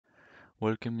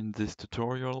Welcome in this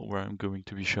tutorial where I'm going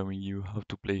to be showing you how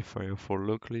to play Firefall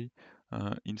locally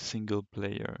in single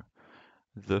player.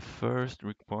 The first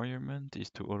requirement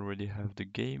is to already have the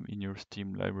game in your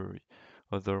Steam library.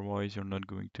 Otherwise, you're not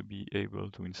going to be able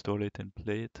to install it and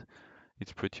play it.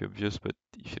 It's pretty obvious, but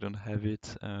if you don't have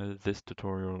it, this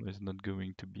tutorial is not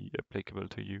going to be applicable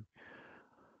to you.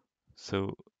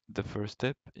 So the first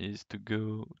step is to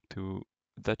go to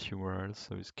that URL,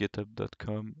 so it's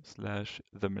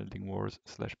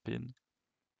github.com/themeldingwars/pin,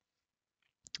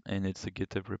 and it's a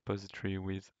GitHub repository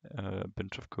with a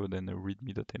bunch of code and a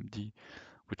readme.md,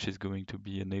 which is going to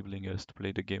be enabling us to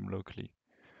play the game locally.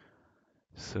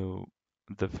 So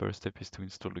the first step is to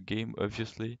install the game,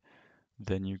 obviously.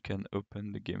 Then you can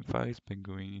open the game files by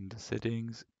going in the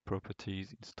settings,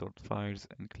 properties, installed files,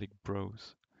 and click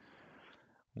browse.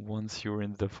 Once you're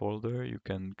in the folder, you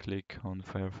can click on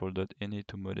firefall.ini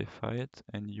to modify it,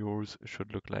 and yours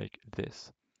should look like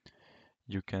this.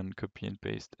 You can copy and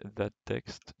paste that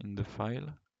text in the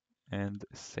file and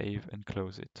save and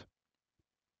close it.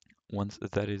 Once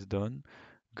that is done,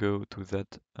 go to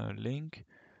that link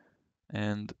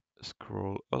and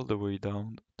scroll all the way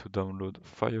down to download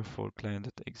Firefall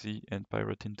client.exe and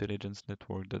Pirate Intelligence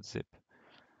Network.zip.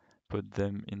 Put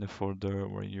them in a folder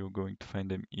where you're going to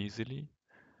find them easily.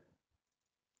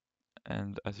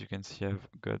 And as you can see, I've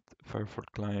got Firefall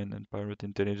Client and Pirate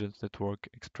Intelligence Network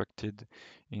extracted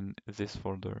in this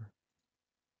folder.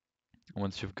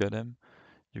 Once you've got them,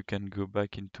 you can go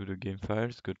back into the game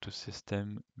files, go to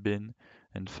System, Bin,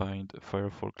 and find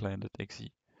Firefall Client.exe.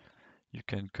 You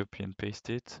can copy and paste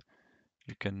it.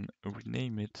 You can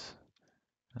rename it,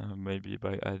 maybe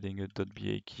by adding a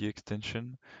 .ba key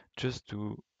extension, just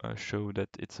to show that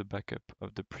it's a backup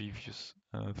of the previous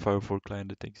Firefall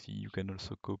client.exe. You can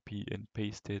also copy and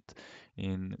paste it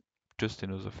in just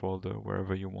another folder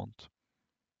wherever you want.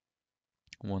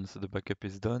 Once the backup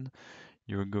is done,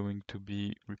 you're going to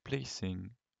be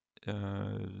replacing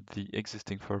the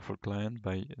existing Firefall client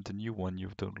by the new one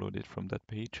you've downloaded from that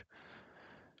page,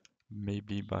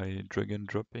 maybe by drag and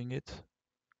dropping it,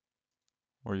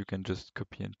 or you can just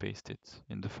copy and paste it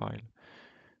in the file.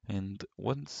 And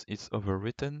once it's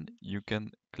overwritten, you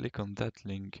can click on that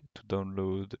link to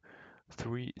download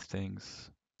three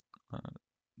things. Uh,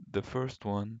 the first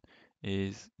one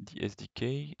is the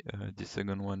SDK, the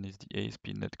second one is the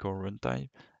ASP.NET Core runtime,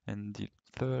 and the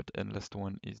third and last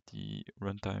one is the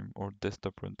runtime or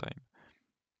desktop runtime.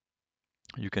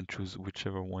 You can choose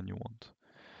whichever one you want.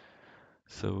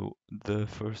 So the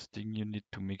first thing you need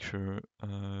to make sure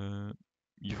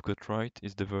you've got right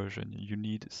is the version. You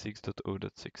need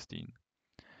 6.0.16.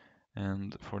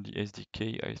 And for the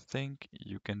SDK, I think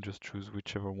you can just choose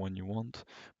whichever one you want,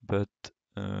 but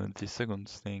the second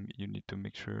thing you need to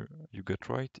make sure you get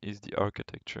right is the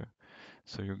architecture.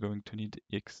 So you're going to need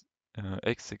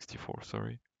x64,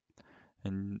 sorry,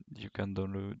 and you can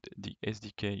download the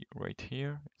SDK right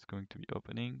here. It's going to be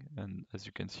opening, and as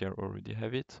you can see, I already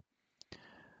have it.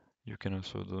 You can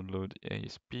also download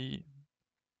ASP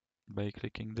by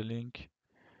clicking the link,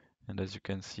 and as you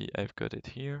can see, I've got it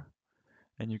here.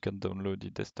 And you can download the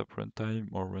desktop runtime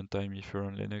or runtime if you're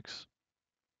on Linux.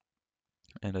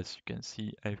 And as you can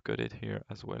see, I've got it here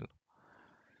as well.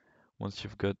 Once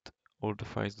you've got all the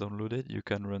files downloaded, you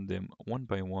can run them one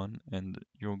by one, and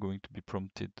you're going to be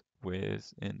prompted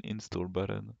with an install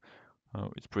button.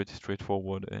 It's pretty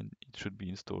straightforward, and it should be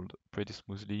installed pretty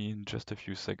smoothly in just a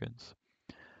few seconds.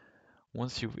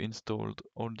 Once you've installed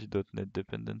all the .NET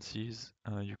dependencies,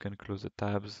 you can close the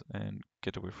tabs and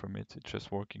get away from it. It's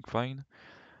just working fine.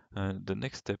 The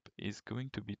next step is going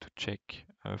to be to check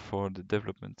for the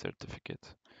development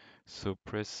certificate. So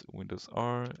press Windows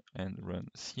R and run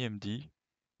cmd,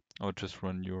 or just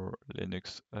run your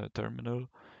Linux terminal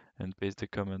and paste the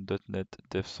command .NET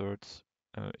devcerts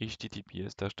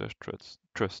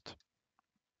https://trust.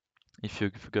 If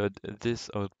you've got this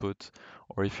output,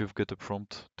 or if you've got a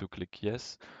prompt to click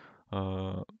yes,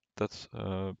 that's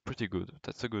pretty good.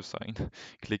 That's a good sign.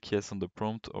 Click yes on the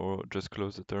prompt, or just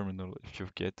close the terminal if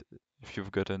you've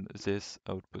gotten this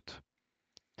output.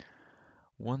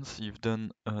 Once you've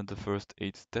done the first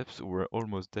 8 steps, we're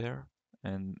almost there,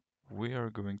 and we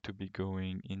are going to be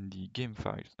going in the game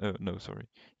files. No, sorry,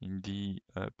 in the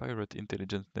Pirate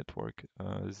Intelligence Network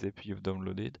zip you've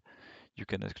downloaded. You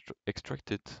can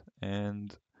extract it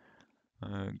and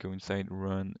go inside,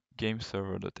 run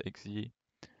gameserver.exe,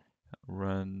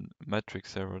 run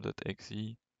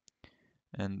matrixserver.exe,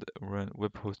 and run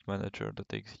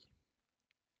webhostmanager.exe.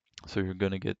 So you're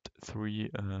gonna get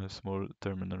three small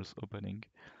terminals opening,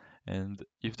 and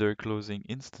if they're closing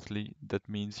instantly, that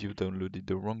means you've downloaded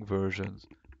the wrong versions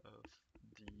of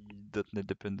 .NET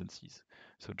dependencies.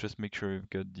 So just make sure you've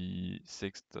got the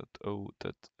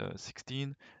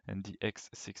 6.0.16 and the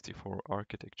x64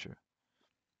 architecture.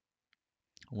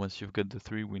 Once you've got the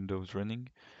 3 windows running,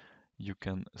 you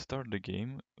can start the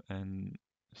game, and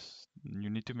you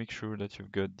need to make sure that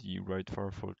you've got the right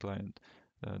Firefall client.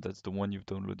 That's the one you've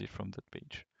downloaded from that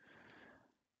page.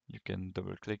 You can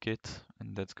double click it,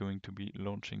 and that's going to be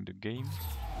launching the game.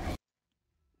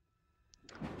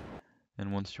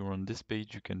 And once you're on this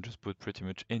page, you can just put pretty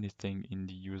much anything in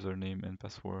the username and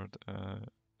password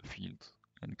field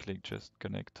and click just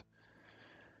connect.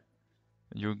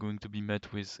 You're going to be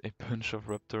met with a bunch of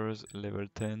raptors, level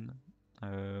 10.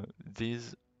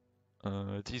 These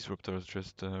raptors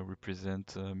just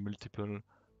represent multiple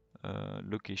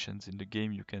locations in the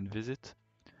game you can visit.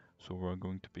 So we're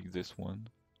going to pick this one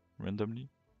randomly.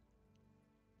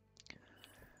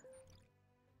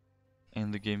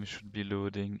 And the game should be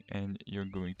loading, and you're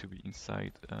going to be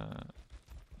inside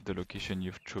the location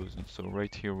you've chosen. So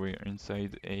right here we're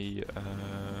inside a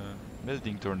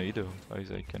melting tornado, as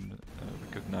I can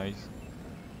recognize.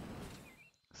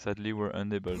 Sadly, we're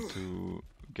unable to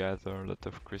gather a lot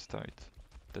of crystite.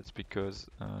 That's because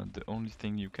the only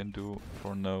thing you can do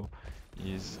for now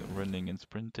is running and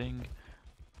sprinting,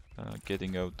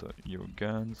 getting out your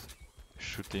guns,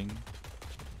 shooting,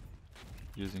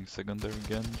 using secondary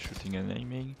gun, shooting and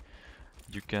aiming.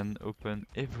 You can open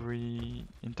every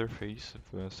interface,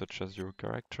 such as your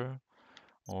character,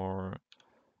 or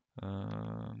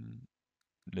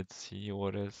let's see,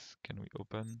 what else can we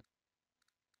open?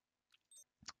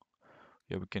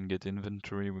 Yeah, we can get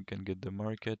inventory, we can get the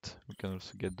market, we can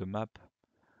also get the map.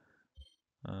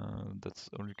 That's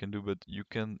all you can do, but you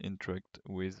can interact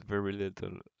with very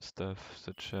little stuff,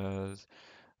 such as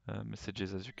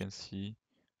messages. As you can see,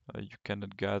 you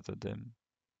cannot gather them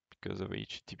because of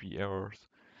HTTP errors.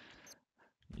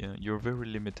 Yeah, you're very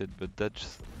limited, but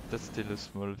that's still a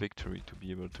small victory to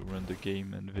be able to run the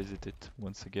game and visit it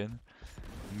once again.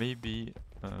 Maybe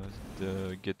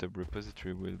the GitHub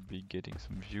repository will be getting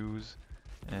some views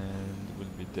and will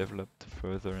be developed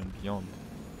further and beyond.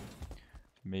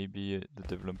 Maybe the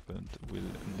development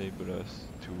will enable us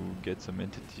to get some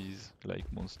entities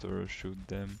like monsters, shoot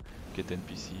them, get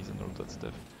NPCs and all that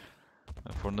stuff.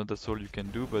 For now, that's all you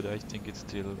can do, but I think it's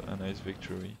still a nice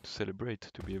victory to celebrate,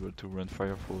 to be able to run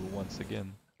Firefall once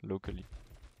again locally.